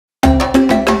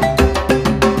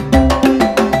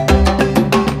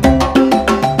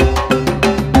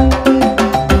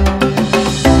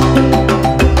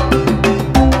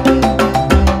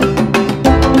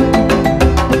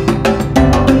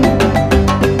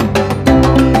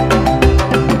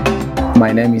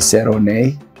name is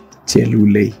Seronei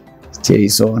Chelulei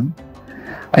Cheison.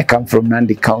 I come from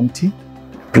Nandi County,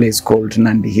 a place called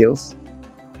Nandi Hills.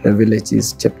 The village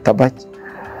is Cheptabach.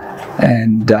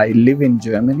 And I live in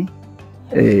Germany,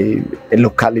 a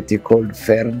locality called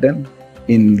Verden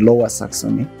in Lower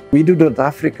Saxony.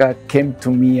 WIDU.Africa came to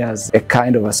me as a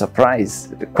kind of a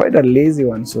surprise, quite a lazy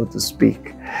one, so to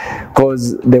speak,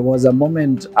 because there was a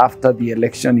moment after the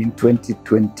election in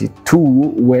 2022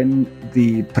 when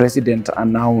the president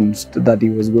announced that he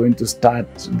was going to start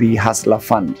the Hustler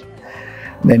Fund.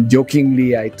 Then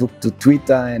jokingly, I took to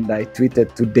Twitter and I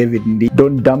tweeted to David,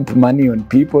 don't dump money on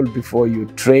people before you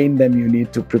train them. You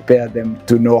need to prepare them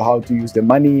to know how to use the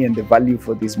money and the value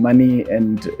for this money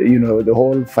and, you know, the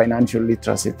whole financial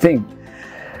literacy thing.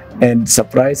 And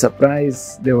surprise,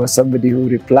 surprise, there was somebody who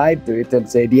replied to it and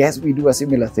said, yes, we do a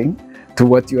similar thing to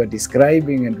what you are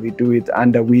describing, and we do it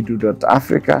under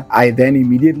WIDU.Africa. I then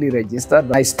immediately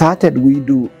registered. I started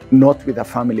WIDU not with a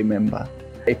family member.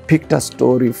 I picked a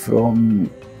story from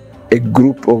a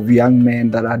group of young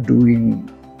men that are doing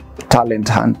talent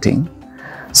hunting.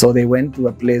 So they went to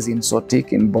a place in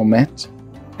Sotik in Bomet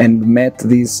and met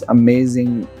this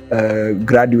amazing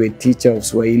graduate teacher of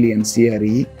Swahili and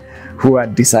CRE who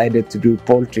had decided to do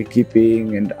poultry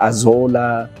keeping and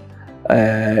azola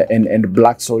and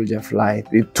black soldier fly.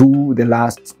 The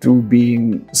last two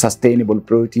being sustainable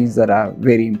proteins that are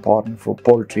very important for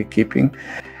poultry keeping.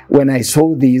 When I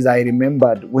saw these, I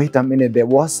remembered, wait a minute, there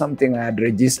was something I had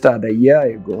registered a year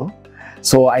ago.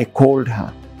 So I called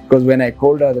her. Because when I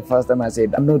called her the first time, I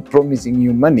said, I'm not promising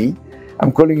you money.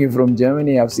 I'm calling you from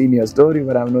Germany. I've seen your story,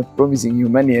 but I'm not promising you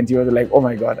money. And she was like, oh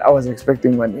my God, I was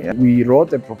expecting money. We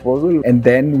wrote a proposal and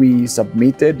then we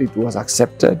submitted. It was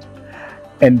accepted.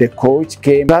 And the coach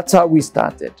came. That's how we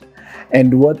started.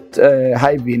 And what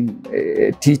Ivine,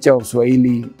 a teacher of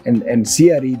Swahili and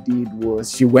CRE, did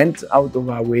was she went out of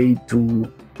her way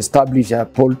to establish a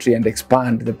poultry and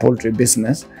expand the poultry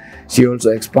business. She also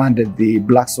expanded the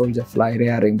black soldier fly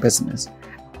rearing business.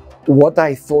 What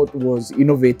I thought was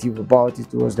innovative about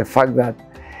it was the fact that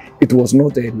it was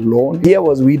not a loan. Here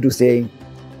was WIDU saying,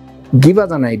 give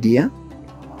us an idea,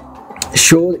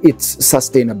 show its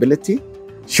sustainability,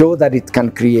 show that it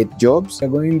can create jobs. We're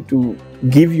going to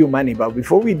give you money, but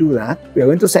before we do that, we are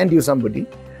going to send you somebody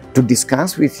to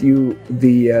discuss with you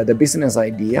the business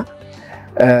idea,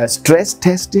 stress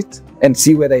test it and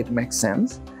see whether it makes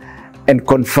sense and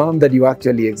confirm that you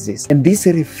actually exist. And this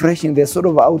is refreshing, they're sort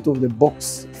of out of the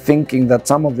box thinking that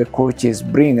some of the coaches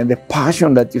bring, and the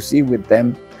passion that you see with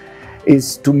them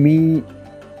is, to me,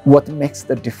 what makes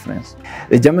the difference.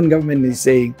 The German government is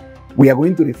saying, we are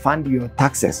going to refund your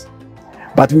taxes,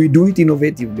 but we do it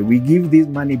innovatively. We give this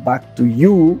money back to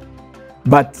you,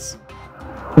 but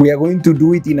we are going to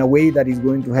do it in a way that is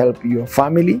going to help your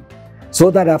family, so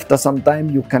that after some time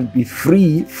you can be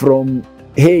free from,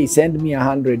 hey, send me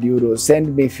 100 euros,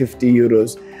 send me 50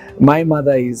 euros. My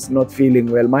mother is not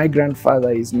feeling well, my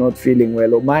grandfather is not feeling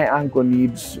well, or my uncle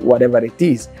needs whatever it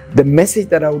is. The message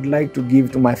that I would like to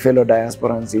give to my fellow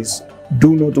diasporans is,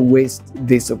 do not waste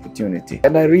this opportunity.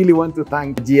 And I really want to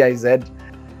thank GIZ,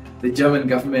 the German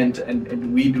government and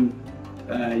WIDU,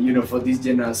 you know, for this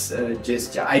generous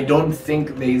gesture. I don't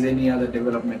think there is any other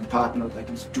development partner that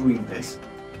is doing this.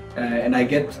 And I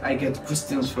get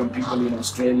questions from people in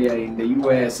Australia, in the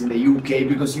US, in the UK,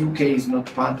 because UK is not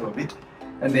part of it.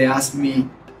 And they ask me,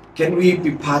 can we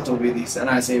be part of this? And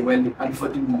I say, well,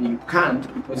 unfortunately you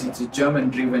can't, because it's a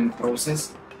German-driven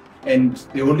process. And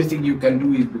the only thing you can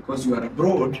do is, because you are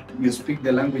abroad, you speak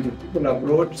the language of people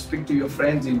abroad, speak to your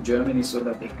friends in Germany so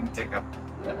that they can take up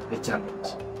the challenge.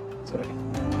 Sorry.